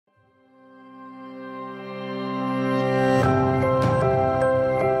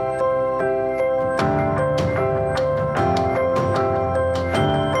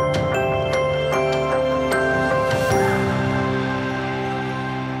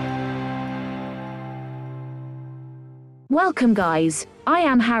Welcome guys, I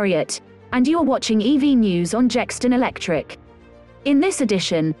am Harriet, and you're watching EV News on Jexton Electric. In this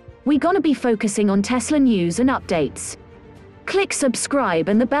edition, we're gonna be focusing on Tesla news and updates. Click subscribe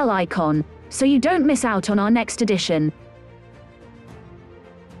and the bell icon, so you don't miss out on our next edition.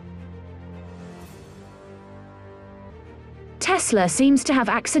 Tesla seems to have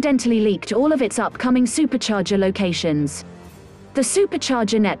accidentally leaked all of its upcoming supercharger locations. The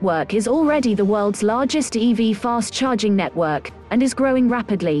supercharger network is already the world's largest EV fast charging network, and is growing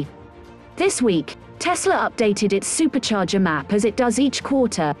rapidly. This week, Tesla updated its supercharger map as it does each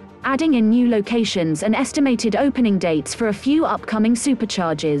quarter, adding in new locations and estimated opening dates for a few upcoming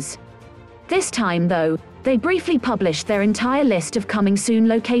superchargers. This time though, they briefly published their entire list of coming soon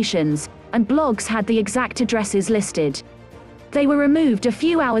locations, and blogs had the exact addresses listed. They were removed a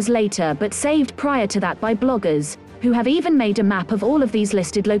few hours later but saved prior to that by bloggers, who have even made a map of all of these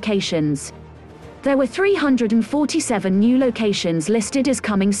listed locations. There were 347 new locations listed as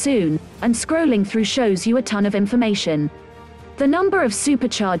coming soon, and scrolling through shows you a ton of information. The number of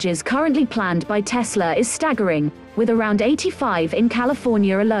superchargers currently planned by Tesla is staggering, with around 85 in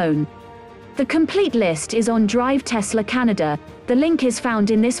California alone. The complete list is on Drive Tesla Canada. The link is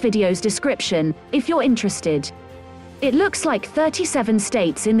found in this video's description, if you're interested. It looks like 37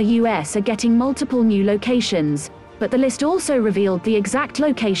 states in the US are getting multiple new locations, but the list also revealed the exact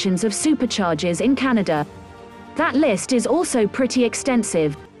locations of superchargers in Canada. That list is also pretty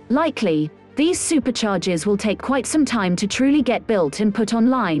extensive. Likely, these superchargers will take quite some time to truly get built and put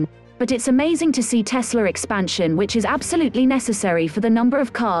online, but it's amazing to see Tesla expansion, which is absolutely necessary for the number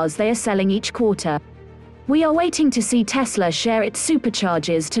of cars they are selling each quarter. We are waiting to see Tesla share its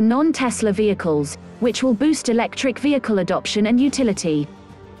superchargers to non-Tesla vehicles, which will boost electric vehicle adoption and utility.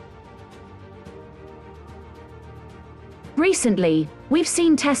 Recently, we've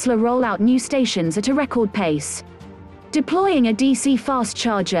seen Tesla roll out new stations at a record pace. Deploying a DC fast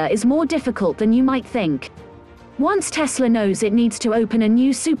charger is more difficult than you might think. Once Tesla knows it needs to open a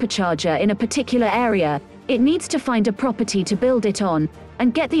new supercharger in a particular area, it needs to find a property to build it on,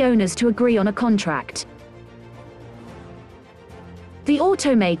 and get the owners to agree on a contract. The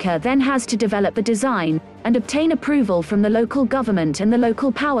automaker then has to develop the design, and obtain approval from the local government and the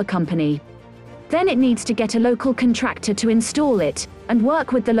local power company. Then it needs to get a local contractor to install it, and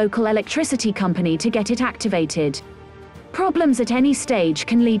work with the local electricity company to get it activated. Problems at any stage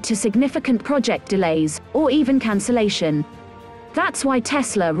can lead to significant project delays, or even cancellation. That's why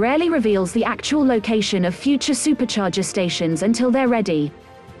Tesla rarely reveals the actual location of future supercharger stations until they're ready.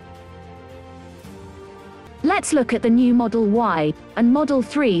 Let's look at the new Model Y and Model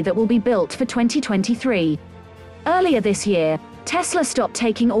 3 that will be built for 2023. Earlier this year, Tesla stopped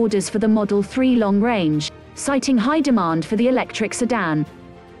taking orders for the Model 3 long range, citing high demand for the electric sedan.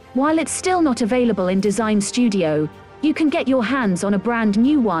 While it's still not available in Design Studio, you can get your hands on a brand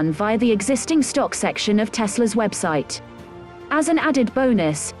new one via the existing stock section of Tesla's website. As an added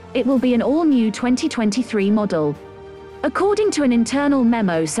bonus, it will be an all-new 2023 model. According to an internal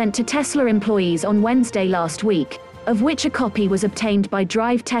memo sent to Tesla employees on Wednesday last week, of which a copy was obtained by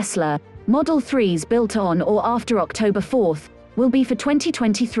Drive Tesla, Model 3s built on or after October 4th will be for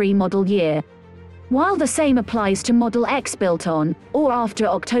 2023 model year, while the same applies to Model X built on or after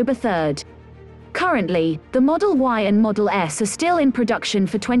October 3rd. Currently, the Model Y and Model S are still in production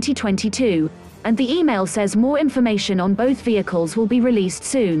for 2022, and the email says more information on both vehicles will be released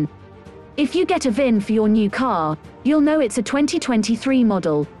soon. If you get a VIN for your new car, you'll know it's a 2023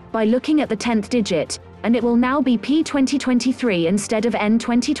 model by looking at the 10th digit, and it will now be P2023 instead of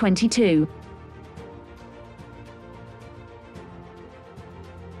N2022.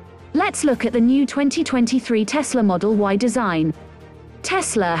 Let's look at the new 2023 Tesla Model Y design.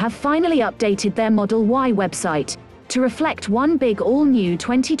 Tesla have finally updated their Model Y website to reflect one big all-new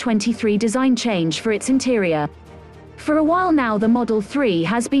 2023 design change for its interior. For a while now, the Model 3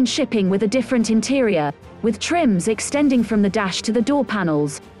 has been shipping with a different interior, with trims extending from the dash to the door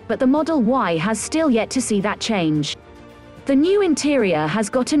panels, but the Model Y has still yet to see that change. The new interior has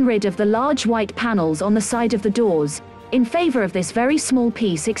gotten rid of the large white panels on the side of the doors, in favor of this very small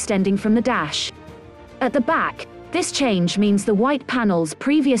piece extending from the dash. At the back, this change means the white panels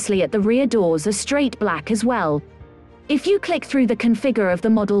previously at the rear doors are straight black as well. If you click through the configure of the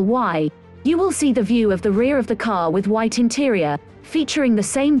Model Y, you will see the view of the rear of the car with white interior, featuring the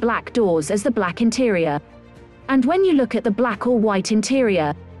same black doors as the black interior. And when you look at the black or white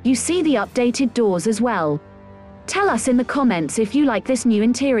interior, you see the updated doors as well. Tell us in the comments if you like this new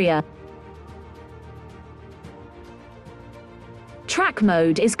interior. Track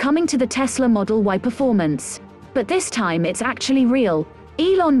mode is coming to the Tesla Model Y Performance, but this time it's actually real.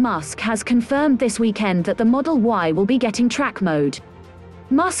 Elon Musk has confirmed this weekend that the Model Y will be getting track mode.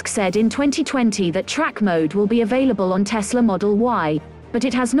 Musk said in 2020 that track mode will be available on Tesla Model Y, but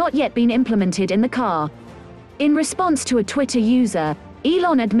it has not yet been implemented in the car. In response to a Twitter user,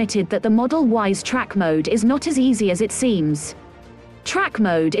 Elon admitted that the Model Y's track mode is not as easy as it seems. Track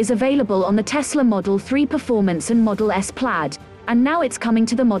mode is available on the Tesla Model 3 Performance and Model S Plaid, and now it's coming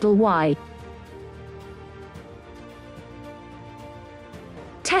to the Model Y.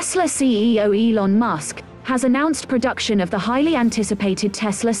 Tesla CEO Elon Musk has announced production of the highly anticipated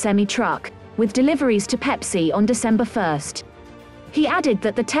Tesla semi-truck, with deliveries to Pepsi on December 1st. He added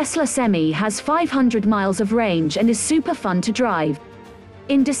that the Tesla Semi has 500 miles of range and is super fun to drive.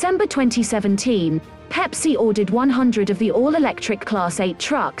 In December 2017, Pepsi ordered 100 of the all-electric Class 8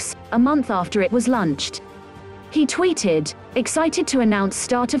 trucks, a month after it was launched. He tweeted, "Excited to announce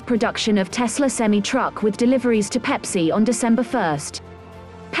start of production of Tesla semi-truck with deliveries to Pepsi on December 1st.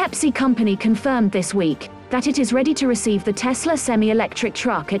 Pepsi Company confirmed this week that it is ready to receive the Tesla semi-electric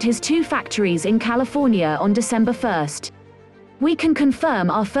truck at his 2 factories in California on December 1st. We can confirm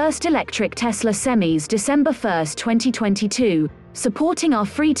our first electric Tesla semis December 1st, 2022, supporting our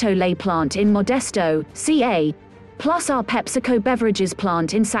Frito-Lay plant in Modesto, CA, plus our PepsiCo beverages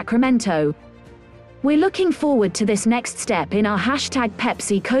plant in Sacramento. We're looking forward to this next step in our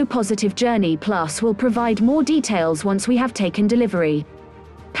 #PepsiCo positive journey. Plus we'll provide more details once we have taken delivery."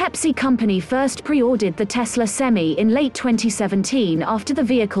 Pepsi Company first pre-ordered the Tesla Semi in late 2017 after the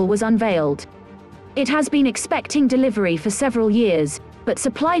vehicle was unveiled. It has been expecting delivery for several years, but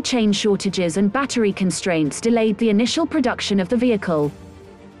supply chain shortages and battery constraints delayed the initial production of the vehicle.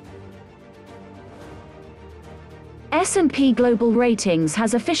 S&P Global Ratings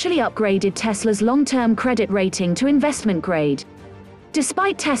has officially upgraded Tesla's long-term credit rating to investment grade.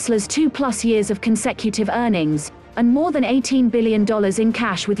 Despite Tesla's 2+ years of consecutive earnings, and more than $18 billion in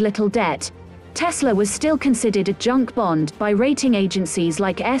cash with little debt, Tesla was still considered a junk bond by rating agencies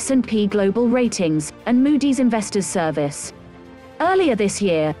like S&P Global Ratings and Moody's Investors Service. Earlier this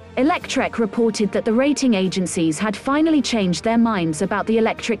year, Electrek reported that the rating agencies had finally changed their minds about the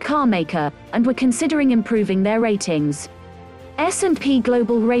electric car maker and were considering improving their ratings. S&P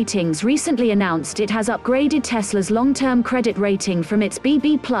Global Ratings recently announced it has upgraded Tesla's long-term credit rating from its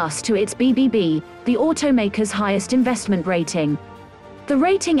BB+ to its BBB, the automaker's highest investment rating. The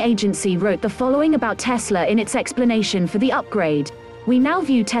rating agency wrote the following about Tesla in its explanation for the upgrade: "We now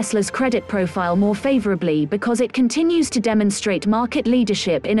view Tesla's credit profile more favorably because it continues to demonstrate market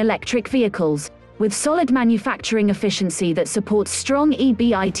leadership in electric vehicles, with solid manufacturing efficiency that supports strong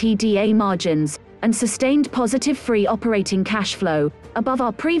EBITDA margins, and sustained positive free operating cash flow, above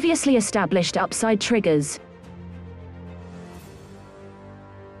our previously established upside triggers."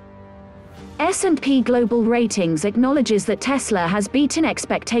 S&P Global Ratings acknowledges that Tesla has beaten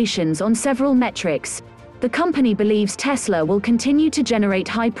expectations on several metrics. The company believes Tesla will continue to generate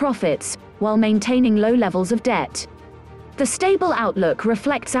high profits, while maintaining low levels of debt. The stable outlook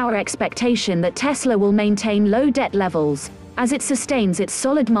reflects our expectation that Tesla will maintain low debt levels, as it sustains its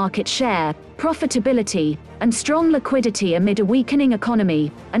solid market share, profitability, and strong liquidity amid a weakening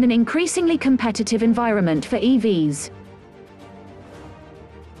economy, and an increasingly competitive environment for EVs.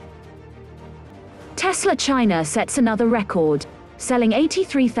 Tesla China sets another record, selling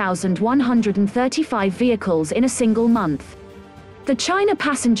 83,135 vehicles in a single month. The China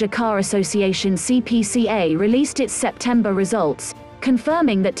Passenger Car Association (CPCA) released its September results,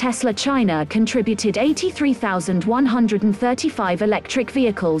 confirming that Tesla China contributed 83,135 electric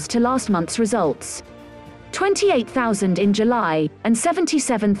vehicles to last month's results. 28,000 in July, and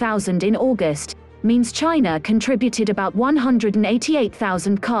 77,000 in August, means China contributed about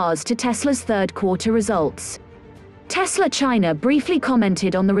 188,000 cars to Tesla's third-quarter results. Tesla China briefly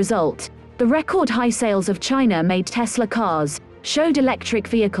commented on the result. "The record-high sales of China-made Tesla cars showed electric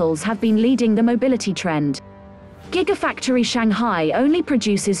vehicles have been leading the mobility trend. Gigafactory Shanghai only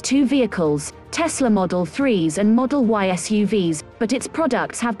produces 2 vehicles, Tesla Model 3s and Model Y SUVs, but its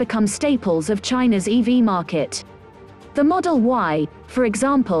products have become staples of China's EV market. The Model Y, for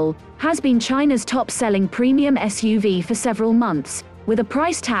example, has been China's top-selling premium SUV for several months, with a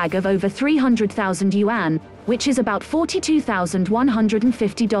price tag of over 300,000 yuan, which is about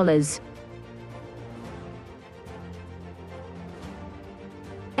 $42,150.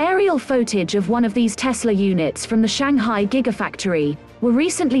 Aerial footage of one of these Tesla units from the Shanghai Gigafactory were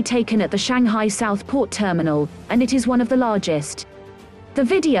recently taken at the Shanghai South Port Terminal, and it is one of the largest. The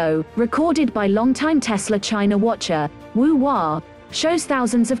video, recorded by longtime Tesla China watcher, Wu Hua, shows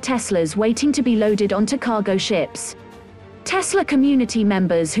thousands of Teslas waiting to be loaded onto cargo ships. Tesla community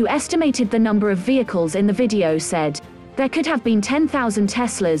members who estimated the number of vehicles in the video said, There could have been 10,000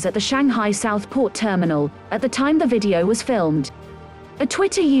 Teslas at the Shanghai South Port Terminal at the time the video was filmed. A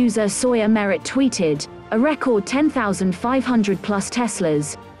Twitter user Sawyer Merritt tweeted, "A record 10,500 plus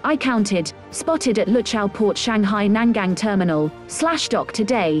Teslas, I counted, spotted at Luqiao Port Shanghai Nangang Terminal, /dock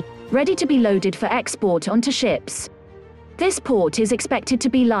today, ready to be loaded for export onto ships." This port is expected to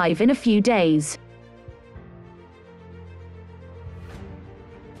be live in a few days.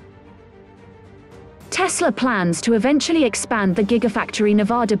 Tesla plans to eventually expand the Gigafactory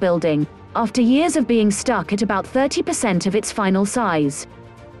Nevada building, after years of being stuck at about 30% of its final size.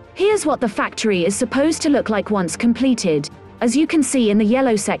 Here's what the factory is supposed to look like once completed. As you can see in the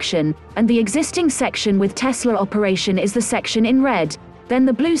yellow section, and the existing section with Tesla operation is the section in red, then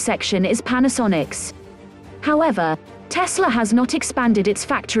the blue section is Panasonic's. However, Tesla has not expanded its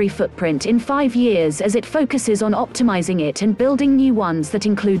factory footprint in 5 years as it focuses on optimizing it and building new ones that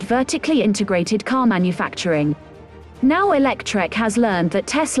include vertically integrated car manufacturing. Now Electrek has learned that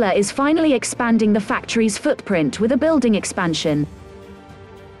Tesla is finally expanding the factory's footprint with a building expansion.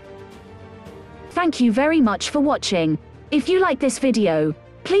 Thank you very much for watching. If you like this video,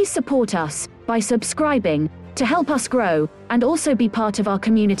 please support us by subscribing to help us grow, and also be part of our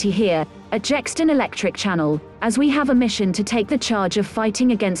community here at Jexton Electric Channel, as we have a mission to take the charge of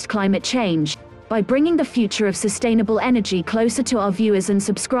fighting against climate change by bringing the future of sustainable energy closer to our viewers and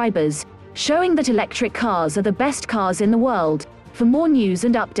subscribers, showing that electric cars are the best cars in the world. For more news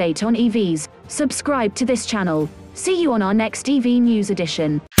and update on EVs, subscribe to this channel. See you on our next EV News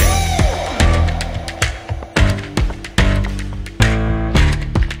edition.